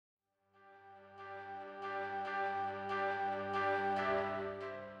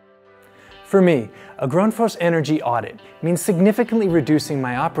For me, a Grundfos energy audit means significantly reducing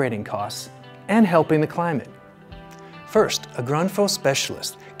my operating costs and helping the climate. First, a Grundfos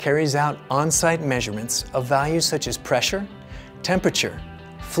specialist carries out on-site measurements of values such as pressure, temperature,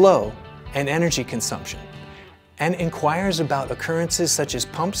 flow, and energy consumption, and inquires about occurrences such as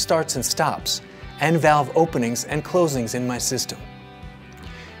pump starts and stops, and valve openings and closings in my system.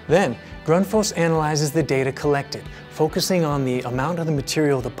 Then, Grundfos analyzes the data collected, focusing on the amount of the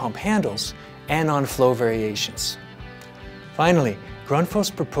material the pump handles and on flow variations. Finally,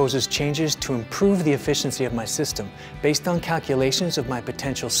 Grundfos proposes changes to improve the efficiency of my system based on calculations of my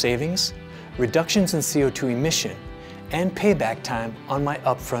potential savings, reductions in CO2 emission, and payback time on my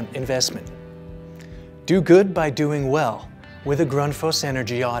upfront investment. Do good by doing well with a Grundfos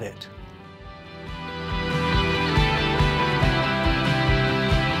energy audit.